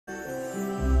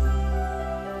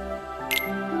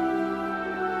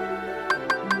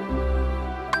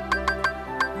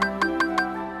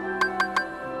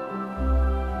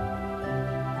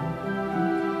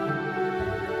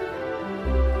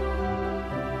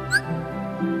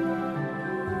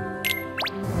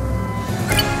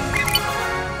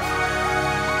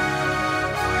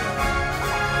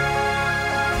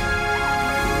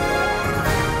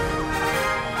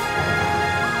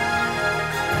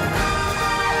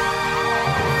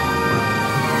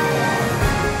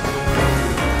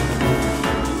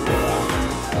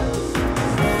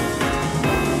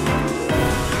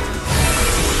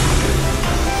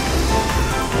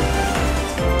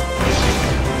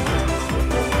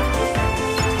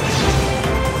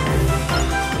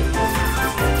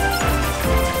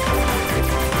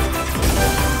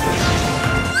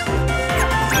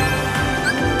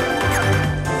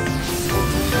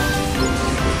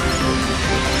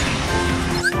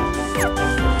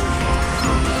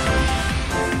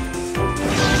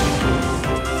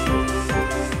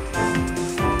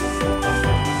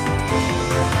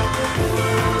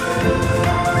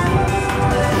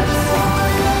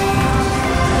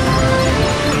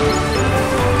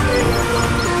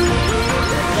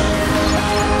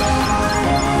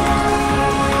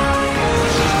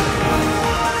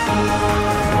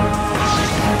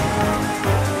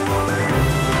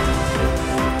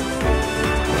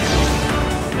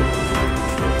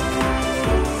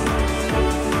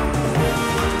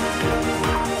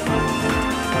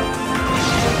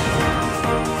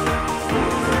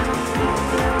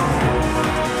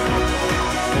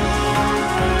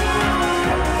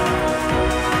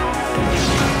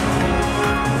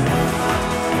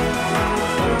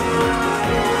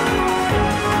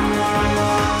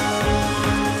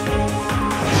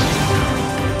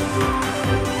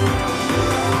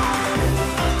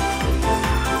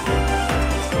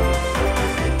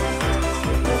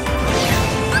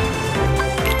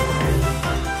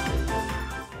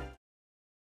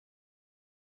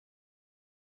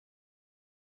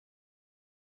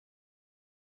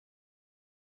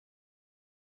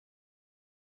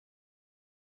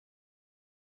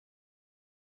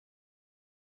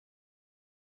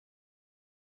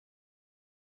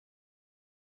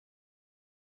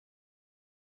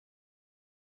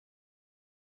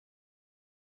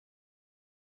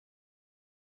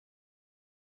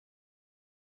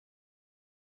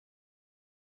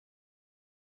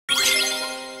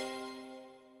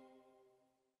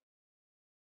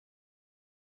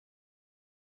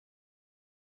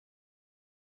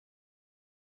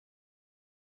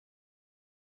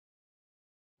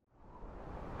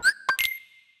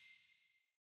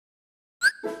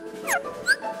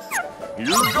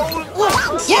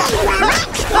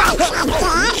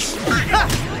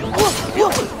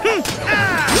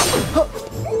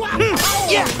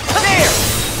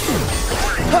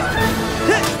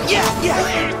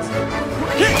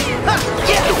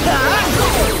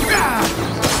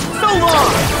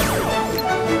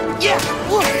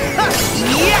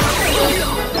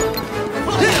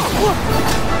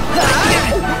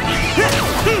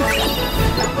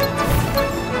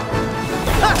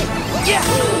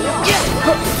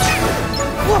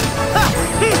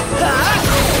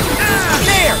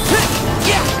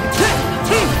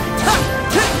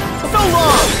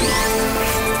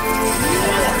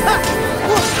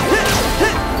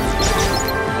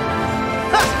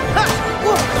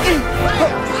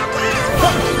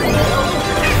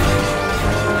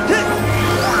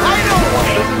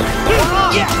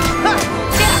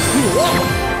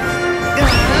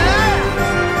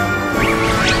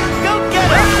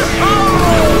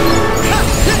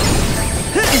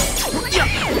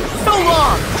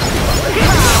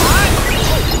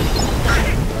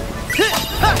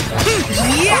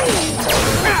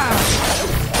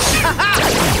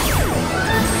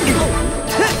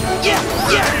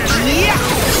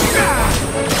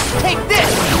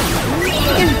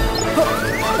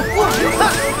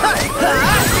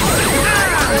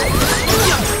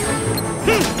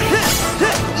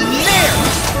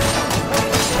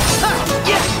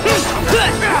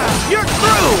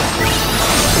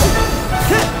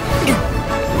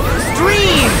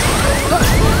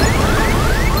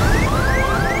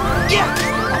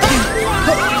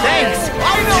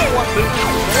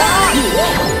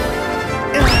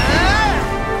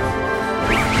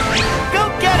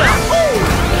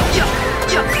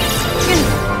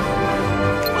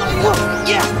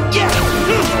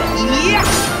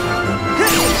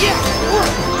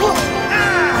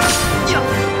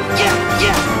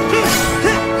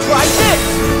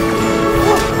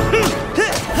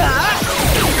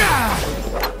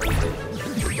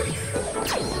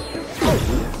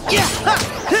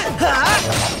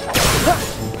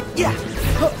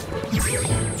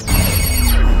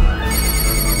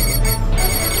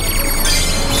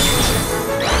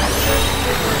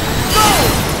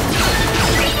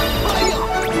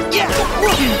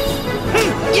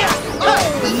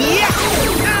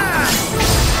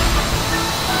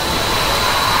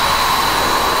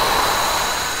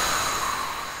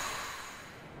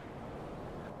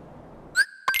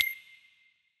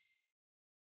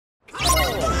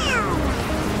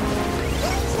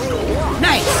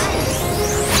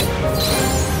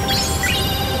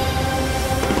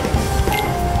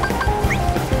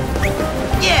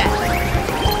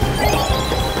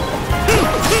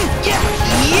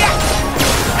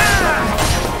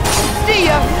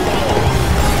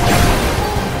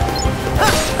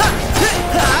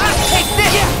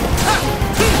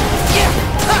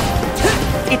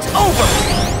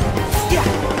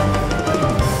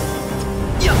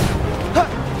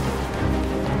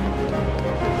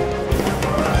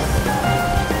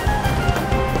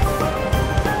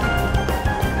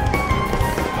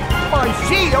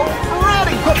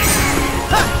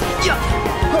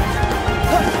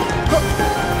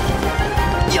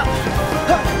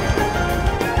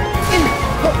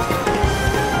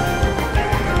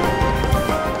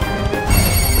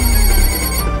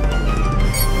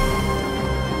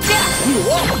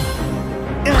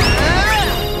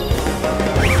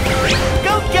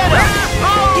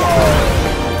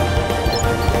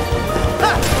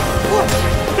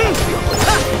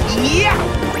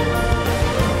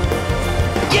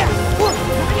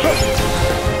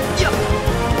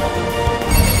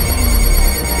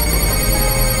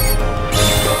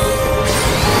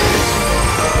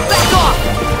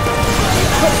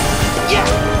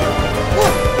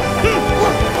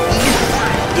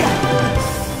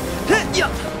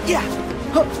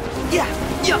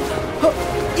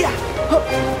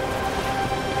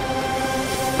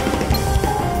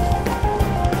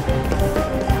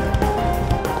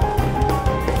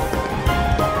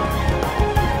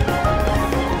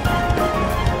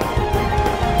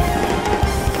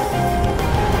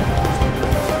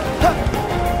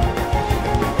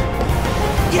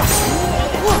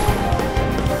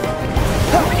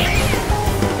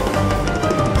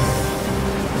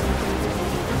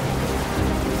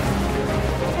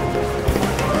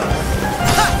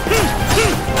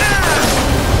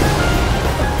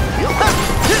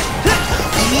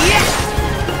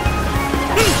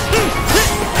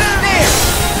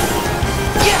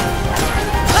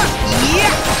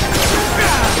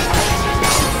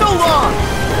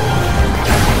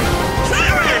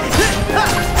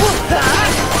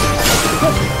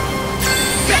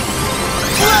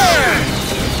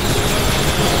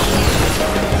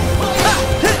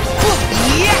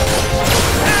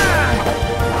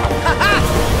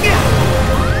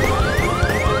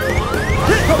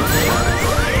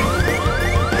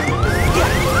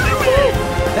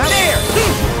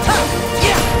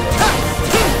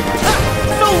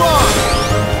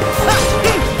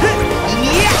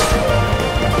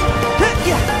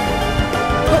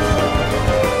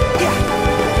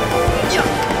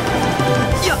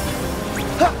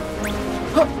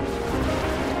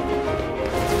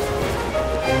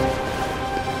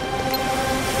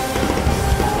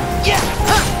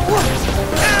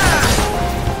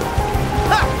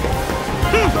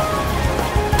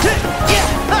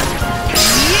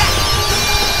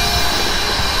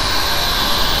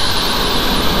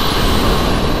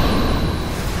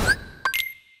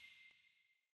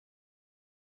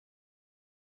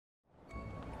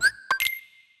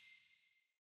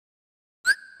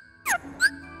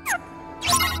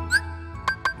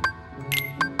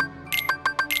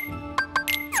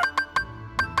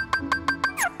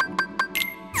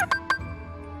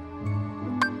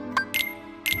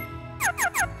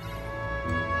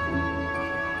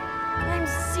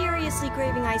seriously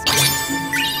craving ice cream.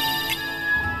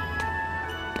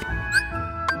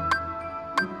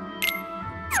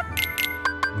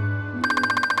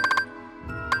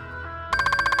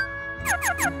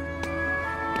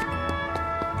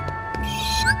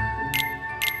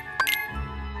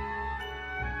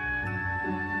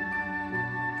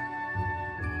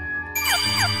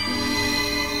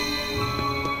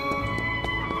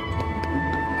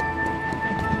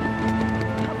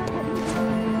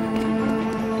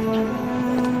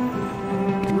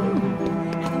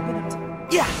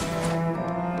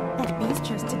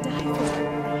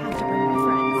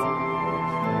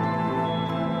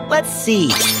 Let's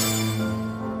see. Ice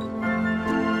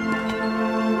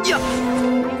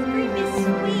cream is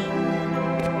sweet.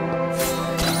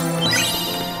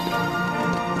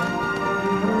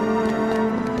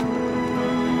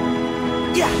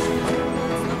 Yeah.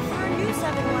 Let's look for a new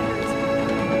Seven Wonders.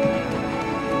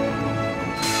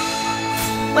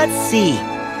 Let's see.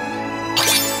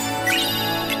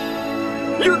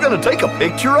 You're gonna take a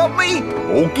picture of me?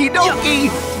 Okie dokie.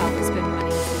 Talk has been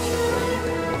running since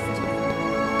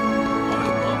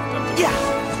Yeah.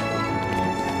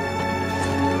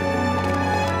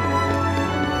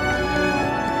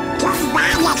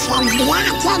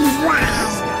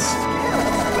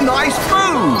 Nice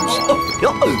moves.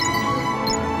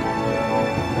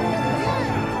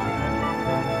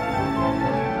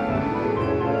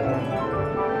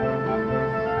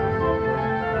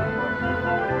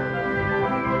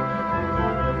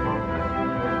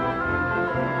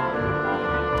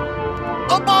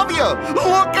 Above you!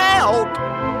 Look out!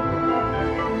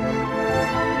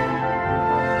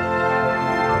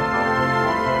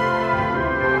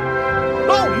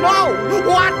 Oh no!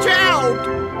 Watch out!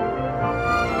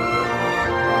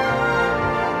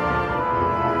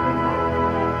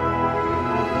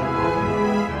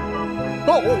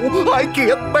 Oh, I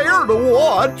can't bear to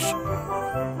watch!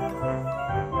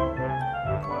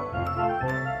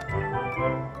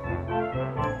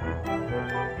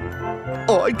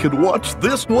 I could watch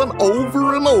this one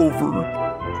over and over.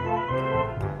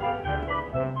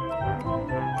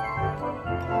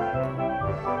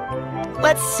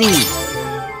 Let's see.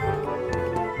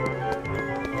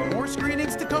 More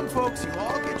screenings to come, folks. You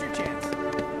all get your chance.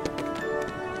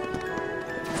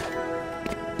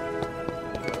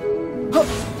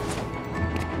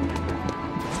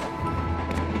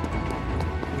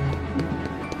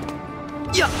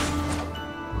 Yeah.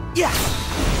 Yeah.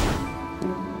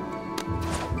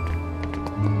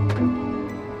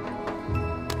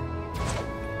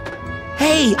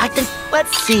 Hey, I think.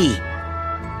 Let's see.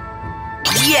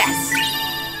 Yes.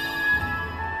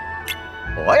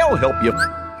 I'll help you.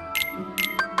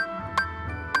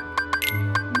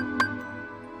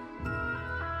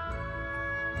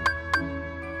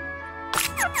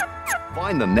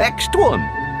 Find the next one.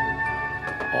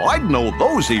 I'd know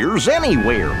those ears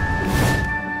anywhere.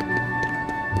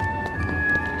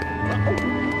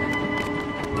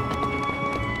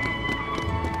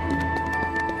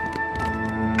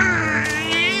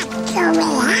 So we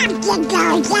have to go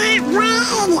that way.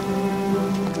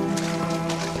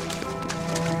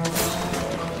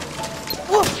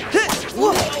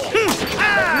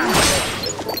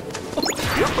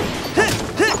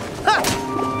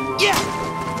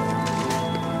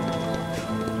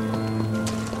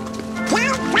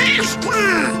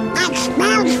 It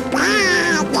smells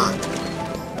bad.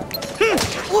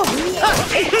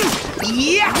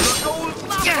 Yeah.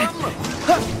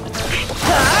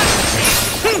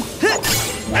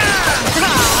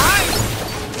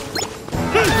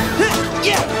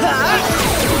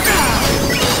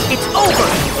 It's over.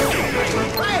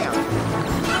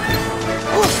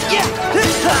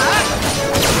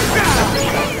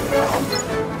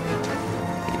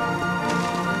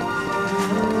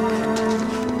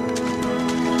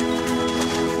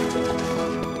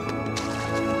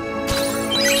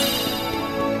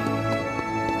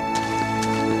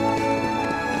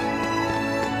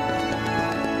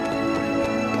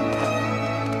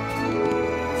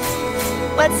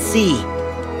 Let's see.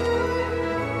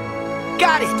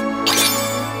 Got it.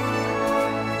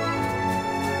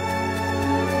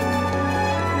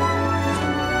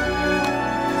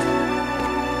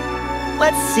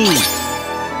 Let's see.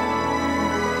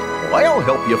 I'll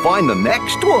help you find the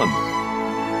next one.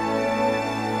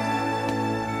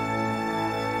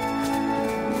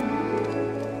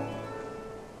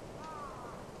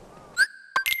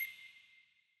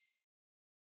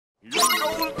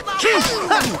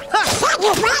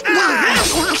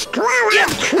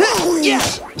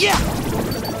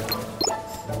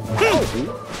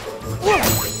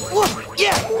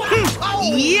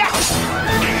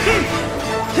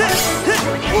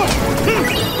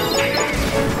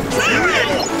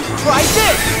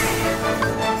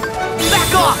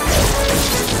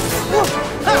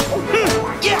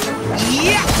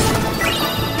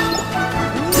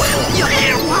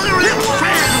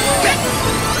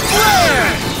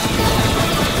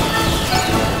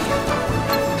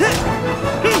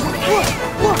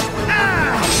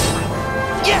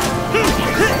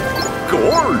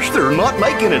 Gosh, they're not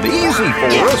making it easy for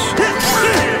us.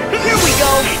 Here we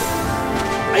go.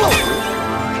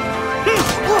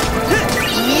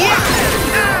 Yeah.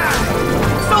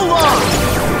 So long.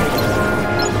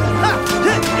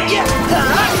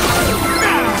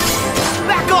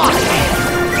 Back off.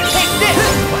 Take this.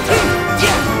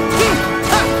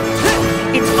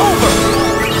 It's over.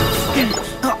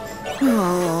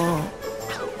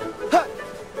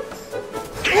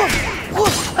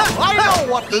 I know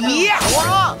what to do. Yeah.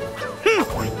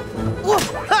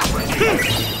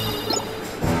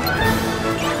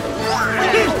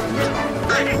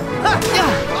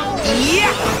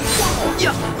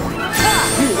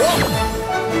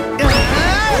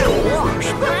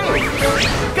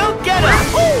 Go get him!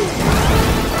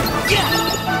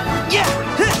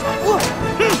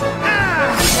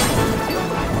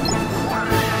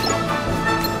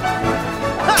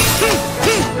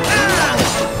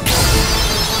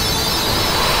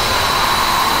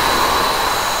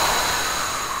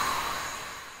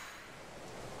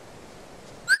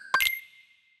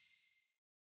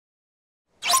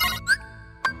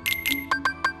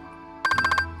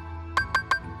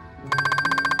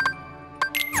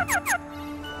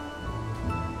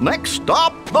 Next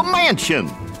stop, the mansion.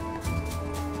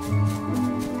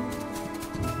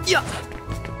 Yeah.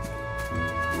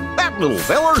 That little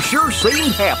feller sure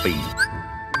seemed happy.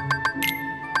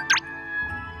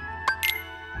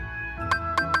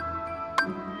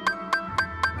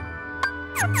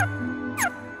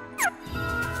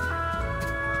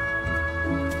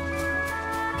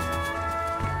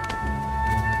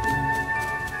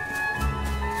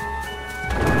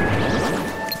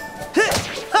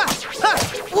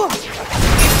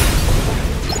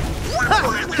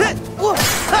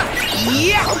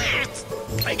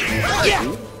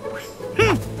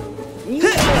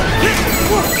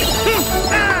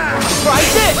 Try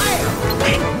this!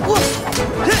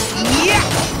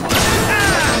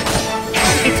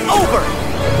 It's over!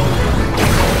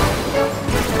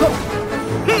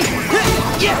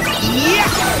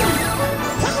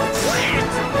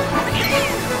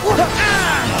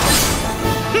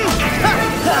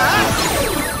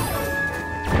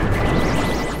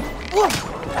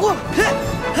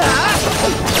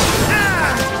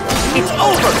 It's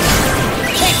over!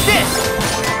 Take this!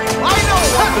 I know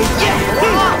what to do.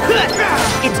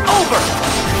 It's over!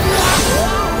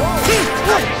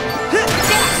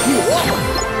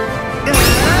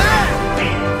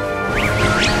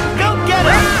 Go get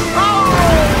him!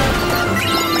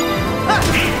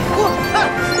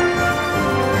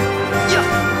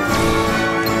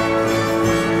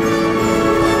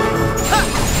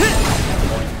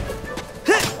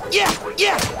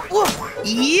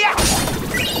 Yeah!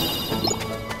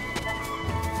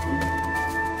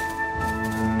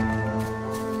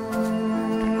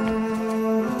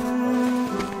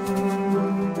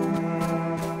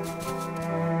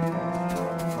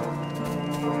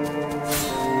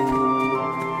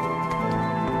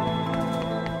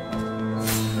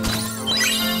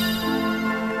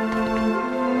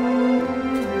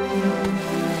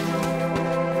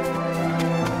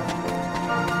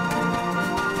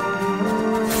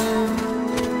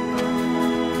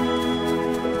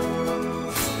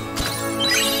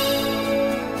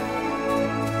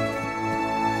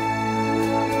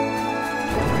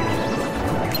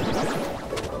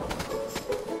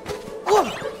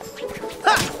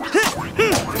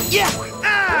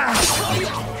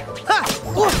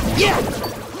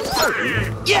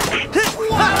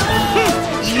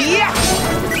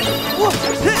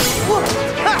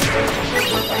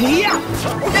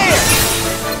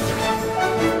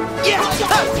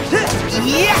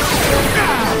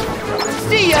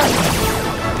 See ya!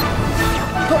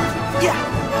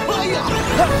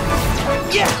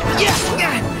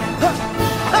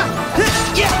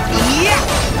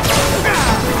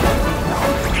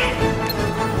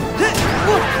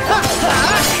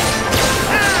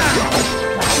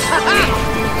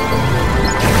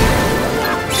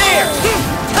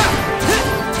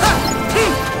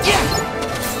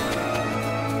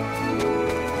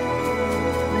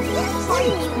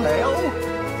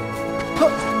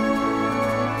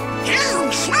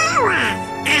 I'm Sarah.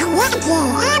 I want to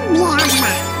help you.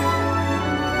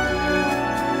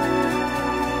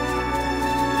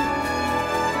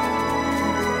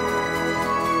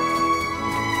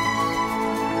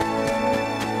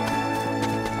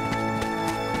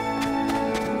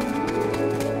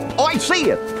 I see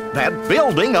it. That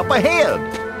building up ahead.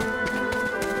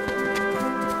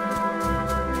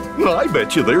 I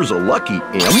bet you there's a lucky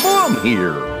emblem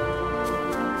here.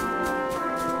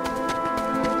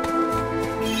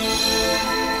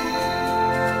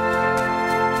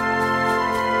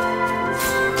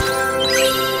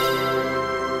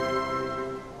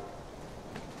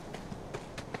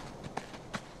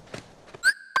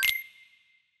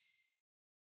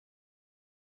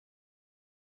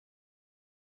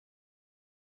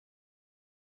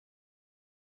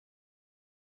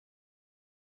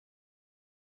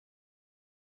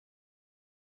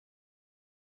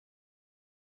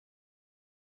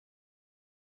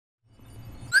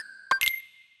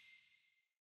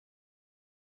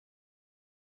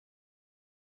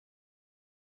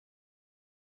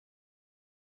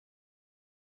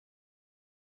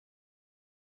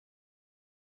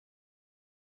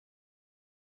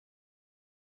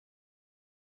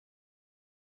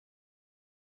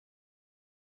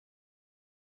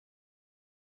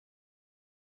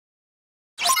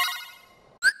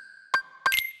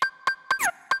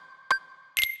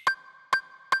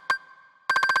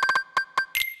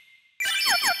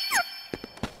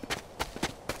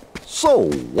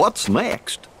 So, what's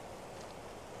next?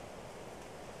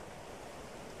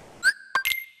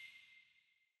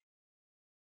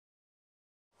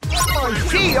 My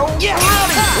shield! Yeah!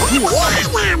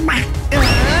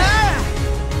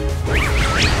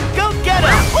 Go get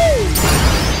him!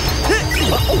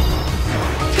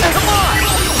 Come on!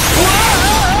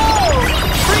 Whoa!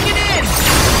 Bring it in!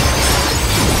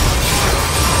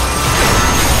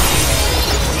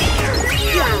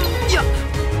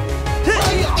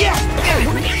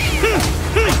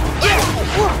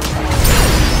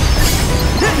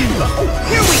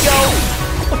 Here we go!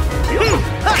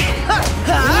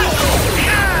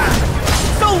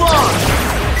 So long!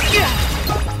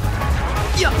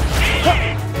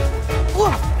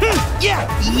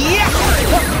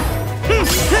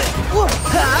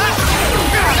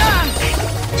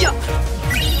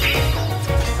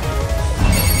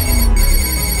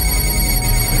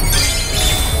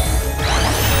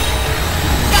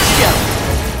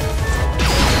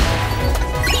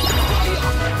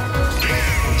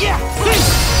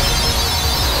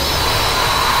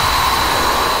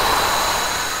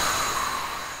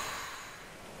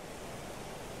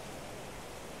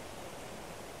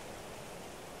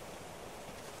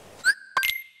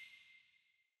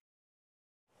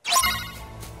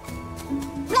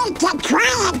 We can try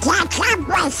and catch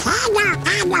up with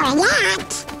Hannah and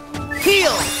yet.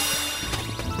 Heal!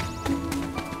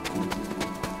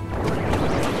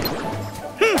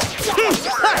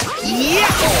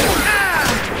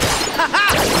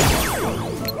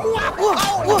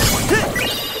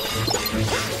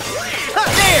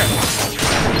 There!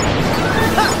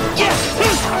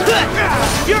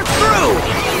 You're through!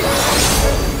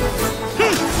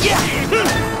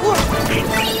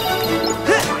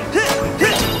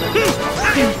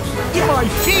 My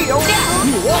shield!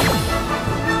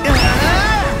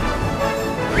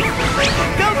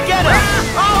 Go get him!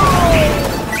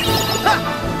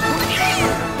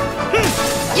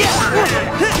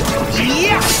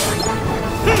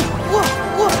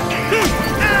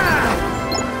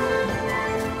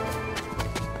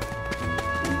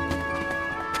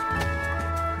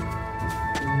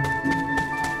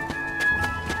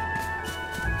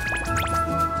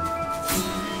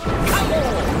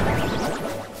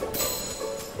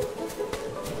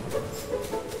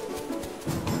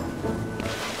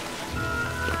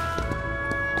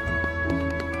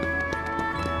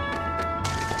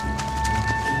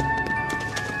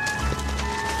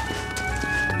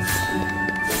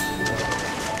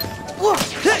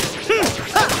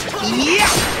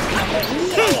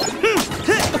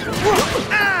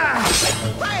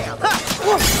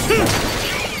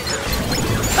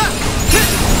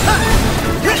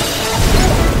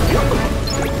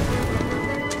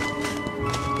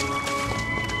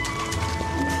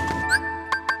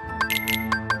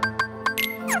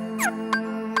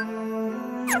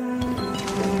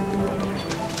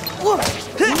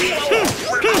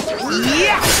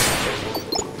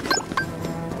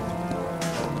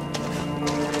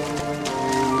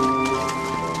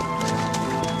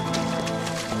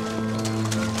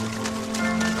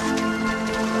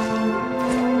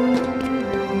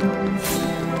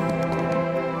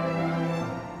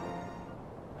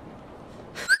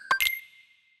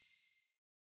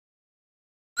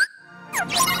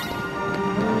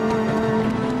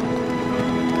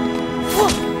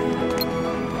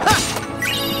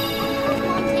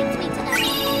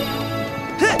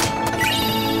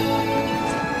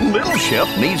 Little Chef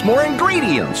needs more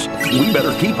ingredients. We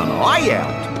better keep an eye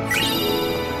out.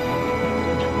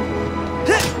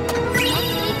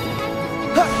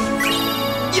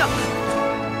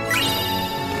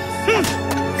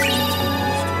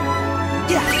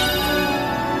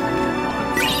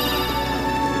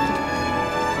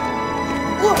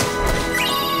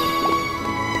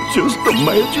 Just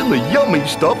imagine the yummy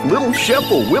stuff Little Chef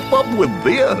will whip up with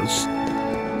this.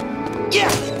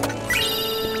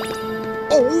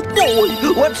 Oh boy,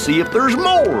 let's see if there's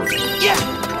more.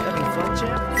 Having fun,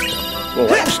 champ? Well,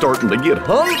 I'm starting to get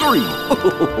hungry.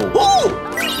 Oh!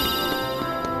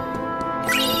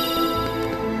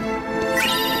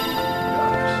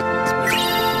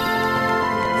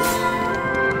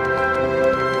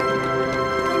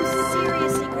 I'm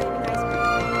seriously craving ice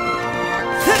cream.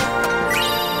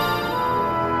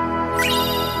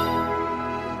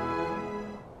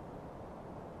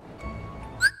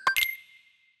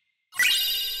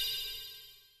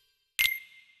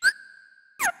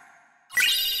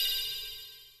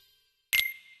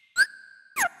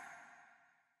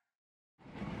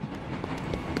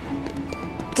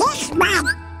 This one.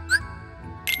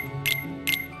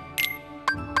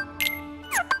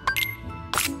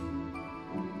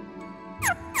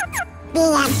 be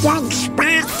a good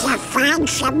spot to find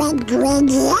some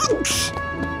ingredients?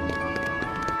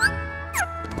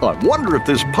 I wonder if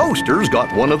this poster's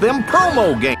got one of them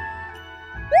promo games.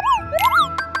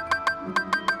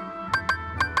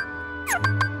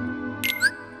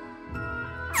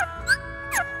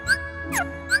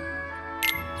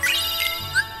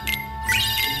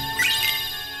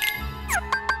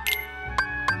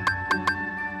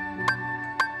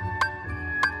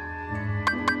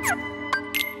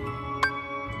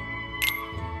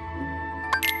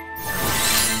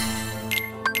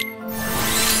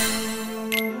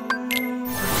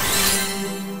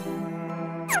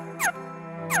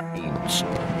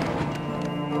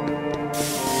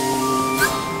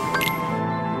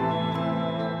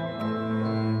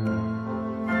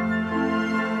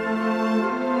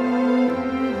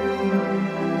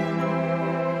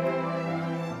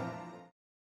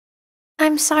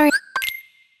 I'm sorry.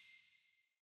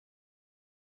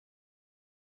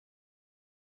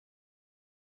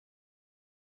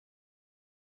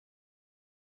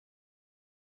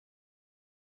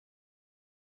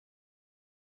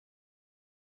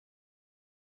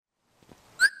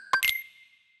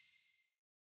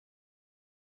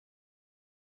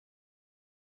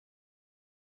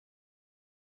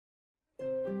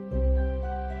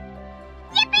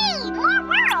 Yippee! More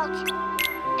worlds!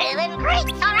 Doing great,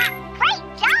 Sora! Great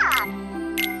job!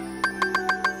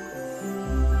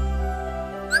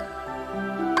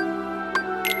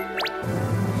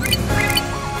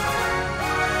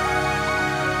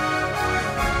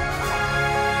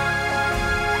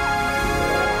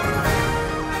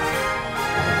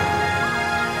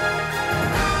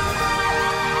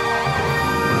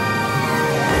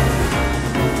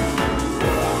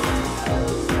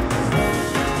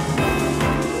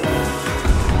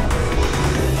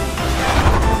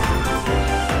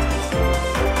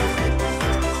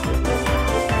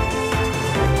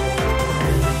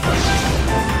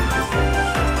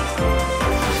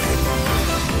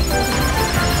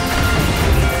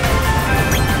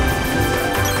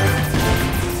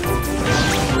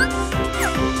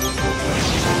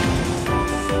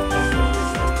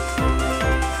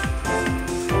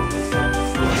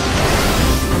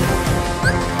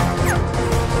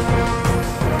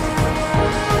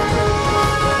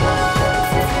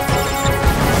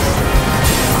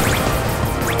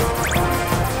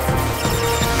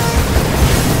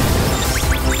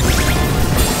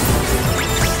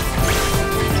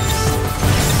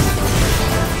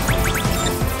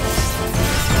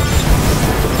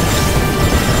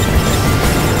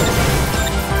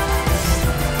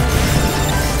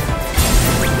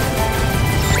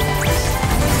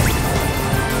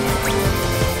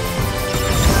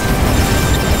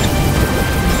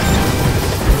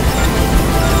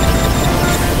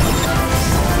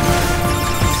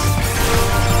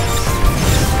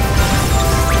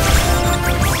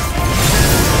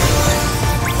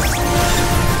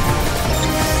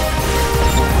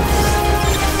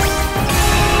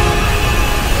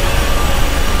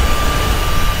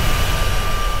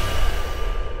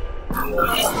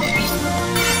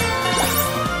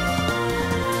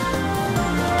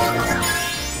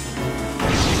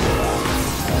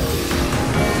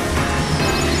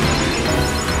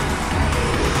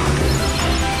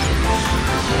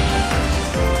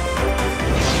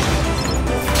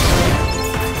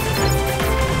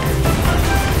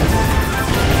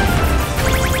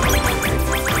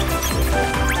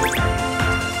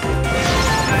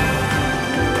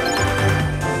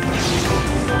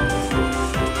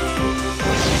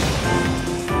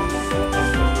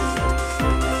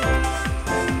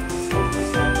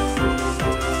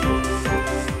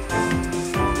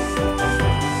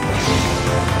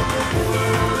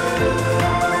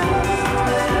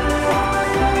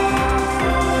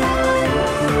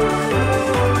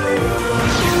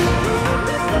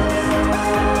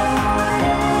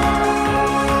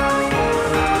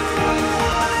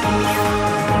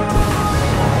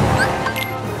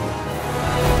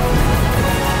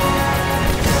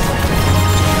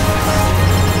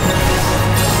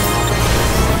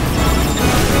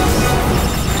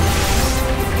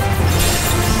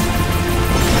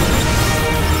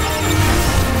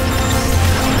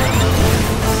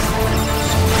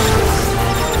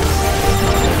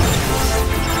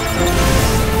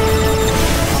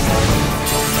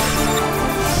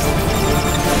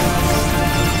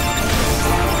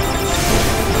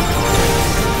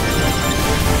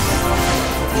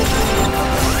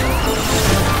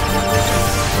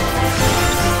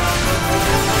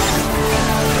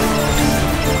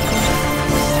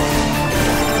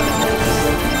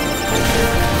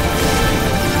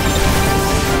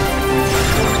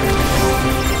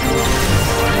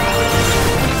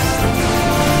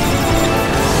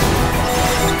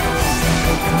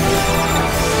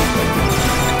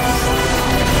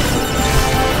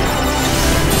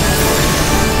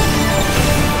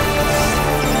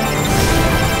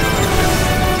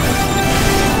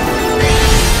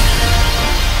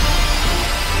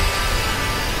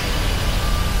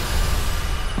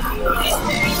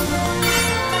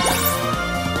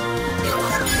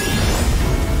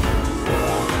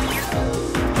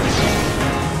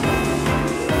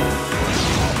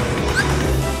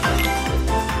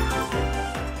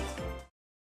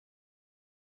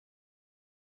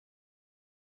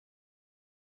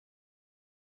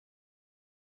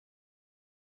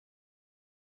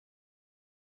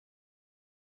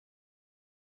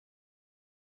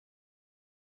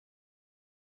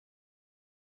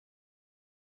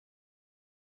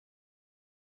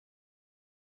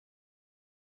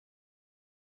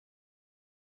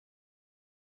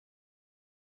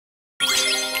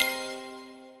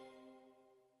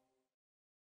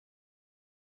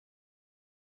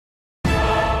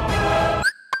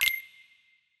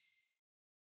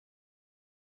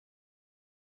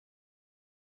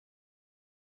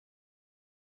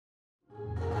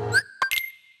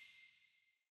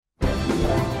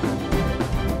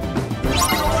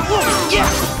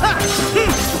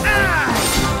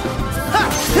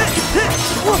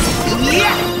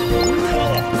 Yeah!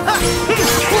 Ha!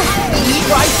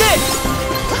 Try this!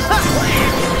 Ha!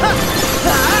 Ha!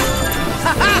 Ha!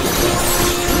 Ha! Ha!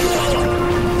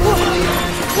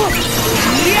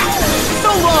 Yeah!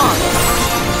 So long!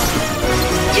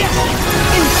 Yeah!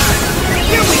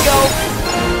 Here we go!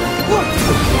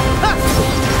 Ha!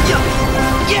 Yeah!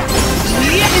 Yeah!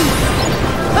 Yeah!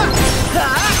 Ha! Ha!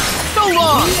 So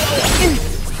long!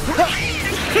 Ha!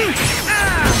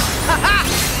 Ha!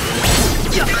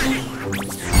 Yeah!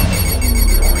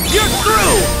 You're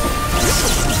through!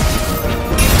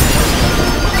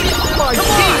 My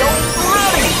shield!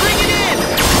 Running! Bring it in!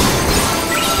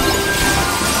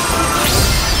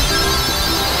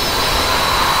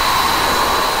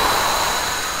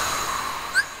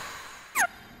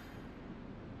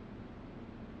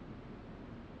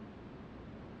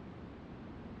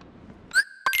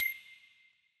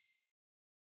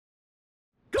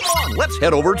 Come on, let's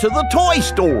head over to the toy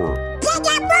store. Get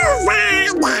a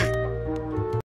move on!